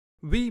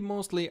We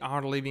mostly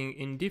are living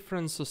in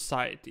different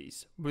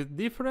societies with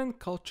different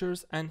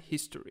cultures and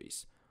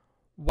histories,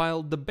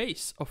 while the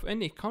base of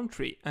any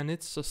country and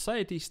its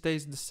society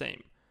stays the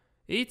same.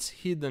 It's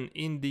hidden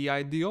in the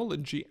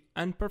ideology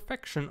and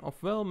perfection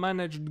of well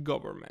managed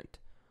government.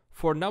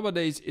 For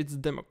nowadays, it's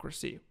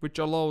democracy, which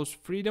allows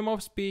freedom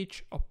of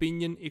speech,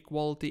 opinion,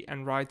 equality,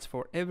 and rights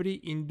for every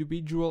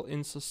individual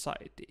in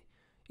society,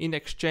 in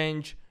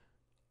exchange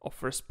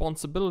of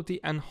responsibility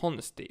and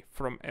honesty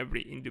from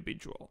every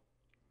individual.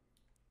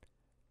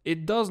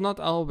 It does not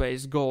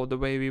always go the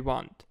way we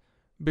want,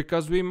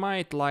 because we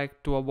might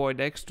like to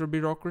avoid extra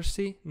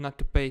bureaucracy, not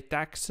to pay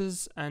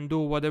taxes, and do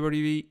whatever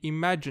we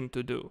imagine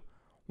to do,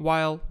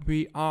 while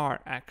we are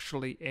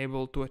actually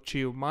able to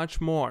achieve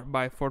much more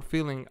by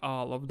fulfilling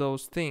all of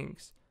those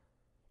things.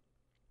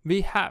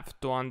 We have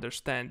to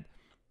understand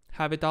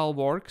how it all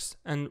works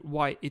and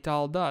why it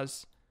all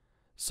does.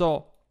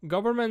 So,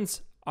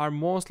 governments are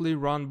mostly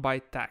run by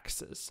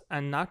taxes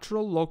and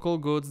natural local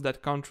goods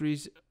that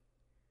countries'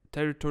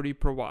 territory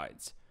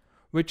provides,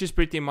 which is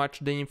pretty much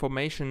the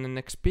information and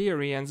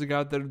experience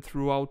gathered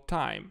throughout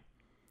time.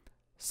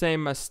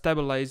 Same as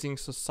stabilizing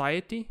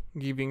society,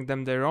 giving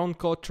them their own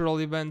cultural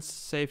events,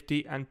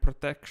 safety, and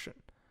protection.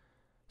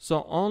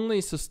 So only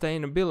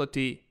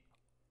sustainability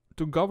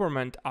to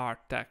government are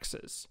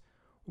taxes,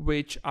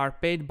 which are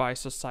paid by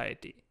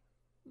society.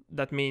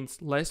 That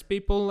means less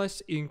people,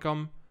 less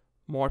income,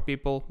 more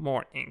people,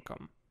 more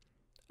income.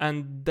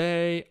 And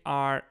they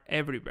are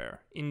everywhere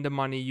in the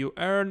money you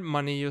earn,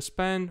 money you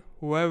spend,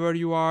 whoever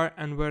you are,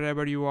 and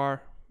wherever you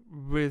are,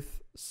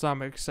 with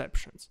some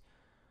exceptions.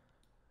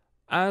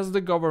 As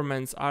the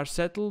governments are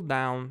settled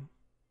down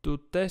to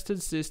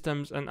tested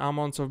systems and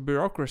amounts of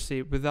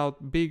bureaucracy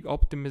without big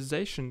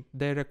optimization,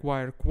 they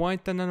require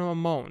quite an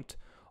amount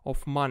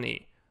of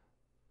money.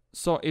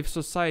 So if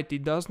society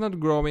does not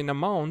grow in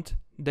amount,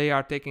 they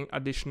are taking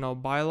additional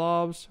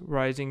bylaws,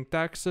 rising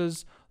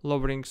taxes,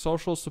 lowering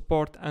social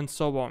support, and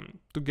so on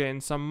to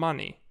gain some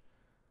money.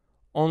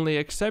 Only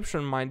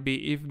exception might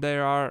be if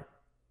there are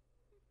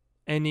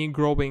any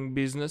growing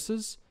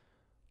businesses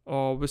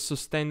or with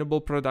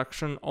sustainable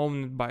production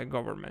owned by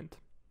government.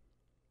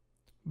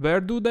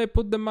 Where do they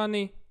put the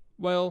money?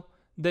 Well,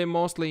 they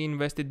mostly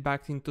invest it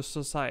back into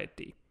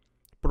society,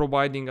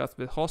 providing us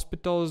with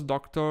hospitals,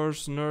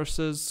 doctors,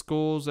 nurses,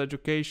 schools,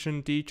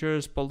 education,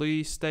 teachers,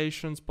 police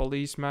stations,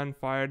 policemen,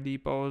 fire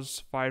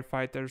depots,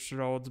 firefighters,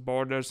 roads,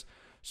 borders,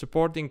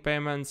 supporting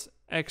payments,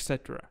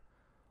 etc.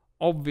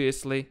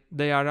 Obviously,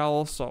 they are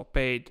also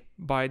paid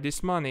by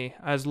this money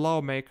as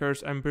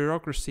lawmakers and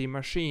bureaucracy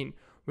machine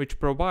which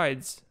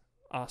provides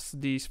us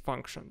these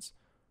functions.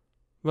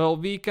 Well,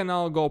 we can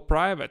all go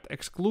private,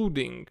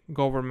 excluding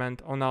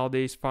government on all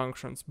these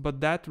functions,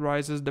 but that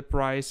raises the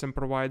price and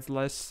provides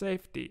less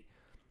safety.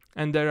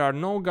 And there are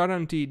no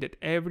guarantee that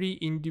every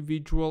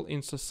individual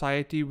in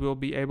society will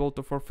be able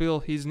to fulfill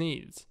his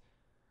needs.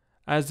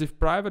 As if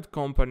private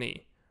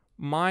company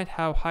might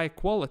have high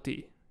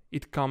quality,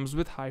 it comes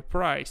with high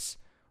price,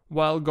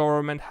 while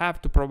government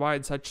have to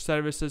provide such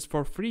services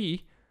for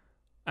free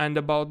and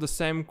about the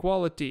same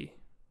quality.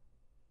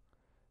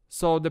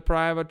 So the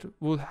private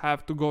would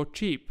have to go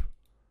cheap,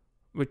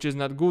 which is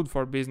not good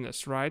for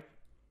business, right?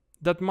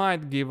 That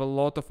might give a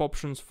lot of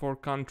options for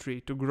country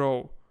to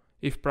grow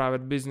if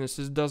private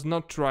businesses does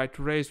not try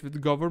to race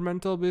with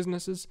governmental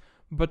businesses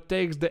but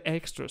takes the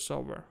extras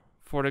over.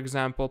 For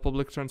example,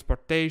 public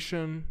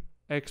transportation,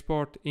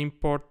 export,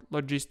 import,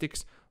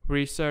 logistics,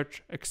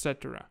 research,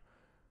 etc.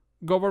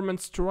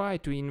 Governments try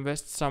to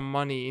invest some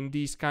money in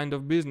these kind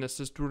of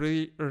businesses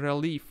to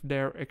relieve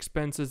their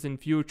expenses in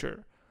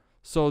future,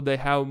 so they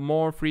have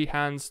more free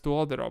hands to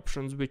other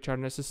options which are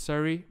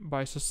necessary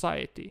by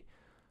society.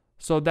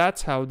 So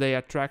that's how they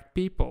attract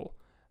people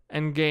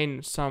and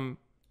gain some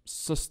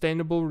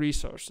sustainable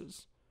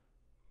resources.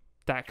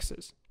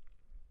 Taxes.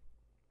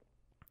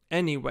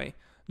 Anyway,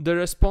 the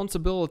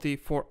responsibility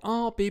for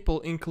all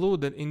people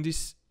included in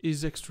this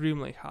is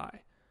extremely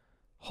high.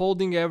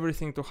 Holding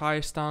everything to high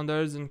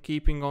standards and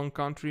keeping on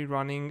country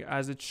running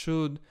as it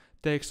should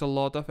takes a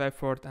lot of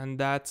effort, and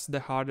that's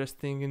the hardest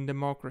thing in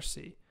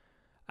democracy.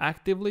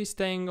 Actively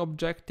staying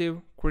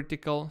objective,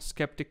 critical,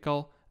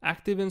 skeptical,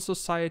 active in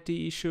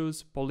society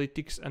issues,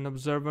 politics, and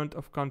observant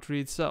of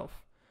country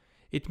itself.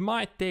 It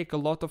might take a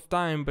lot of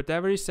time, but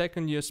every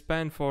second you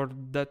spend for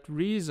that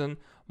reason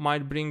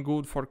might bring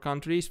good for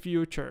country's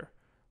future,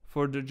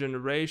 for the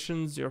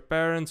generations, your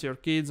parents, your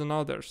kids, and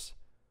others.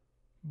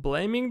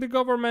 Blaming the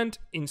government,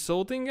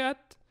 insulting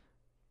it,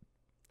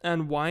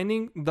 and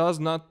whining does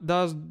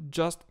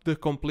just the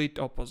complete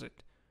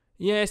opposite.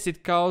 Yes,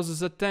 it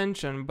causes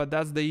attention, but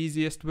that's the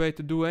easiest way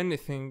to do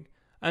anything,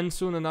 and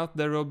soon enough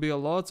there will be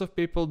lots of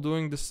people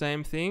doing the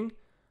same thing,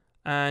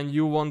 and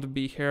you won't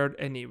be heard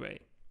anyway.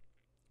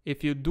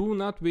 If you do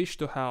not wish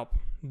to help,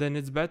 then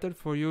it's better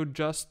for you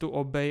just to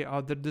obey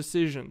other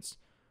decisions,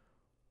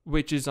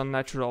 which is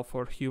unnatural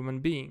for human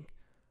being.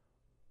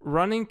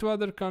 Running to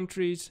other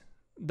countries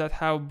that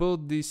have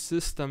built these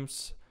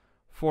systems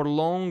for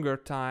longer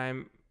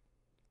time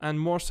and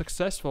more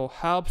successful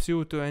helps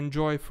you to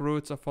enjoy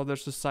fruits of other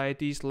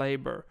societies'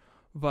 labor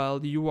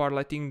while you are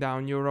letting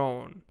down your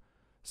own.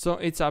 So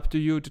it's up to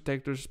you to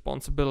take the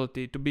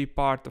responsibility to be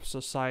part of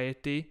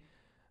society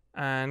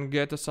and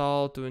get us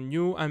all to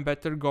new and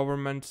better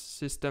government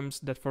systems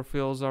that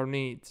fulfills our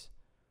needs.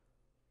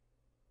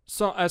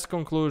 So as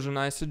conclusion,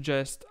 I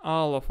suggest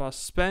all of us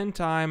spend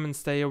time and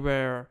stay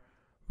aware.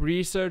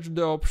 Research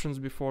the options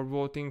before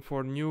voting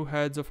for new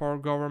heads of our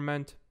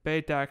government,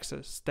 pay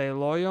taxes, stay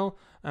loyal,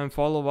 and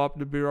follow up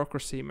the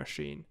bureaucracy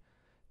machine.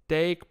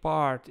 Take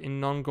part in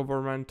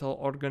non-governmental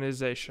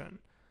organization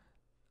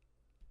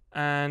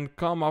and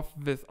come up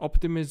with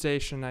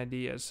optimization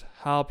ideas.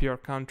 Help your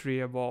country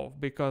evolve,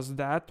 because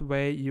that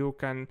way you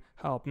can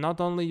help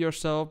not only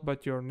yourself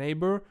but your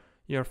neighbor,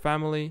 your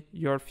family,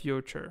 your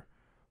future.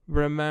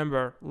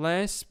 Remember,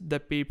 less the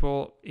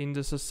people in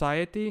the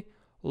society,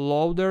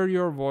 louder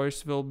your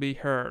voice will be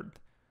heard.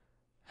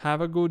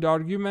 Have a good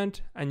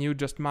argument and you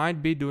just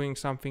might be doing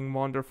something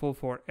wonderful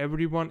for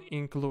everyone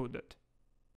included.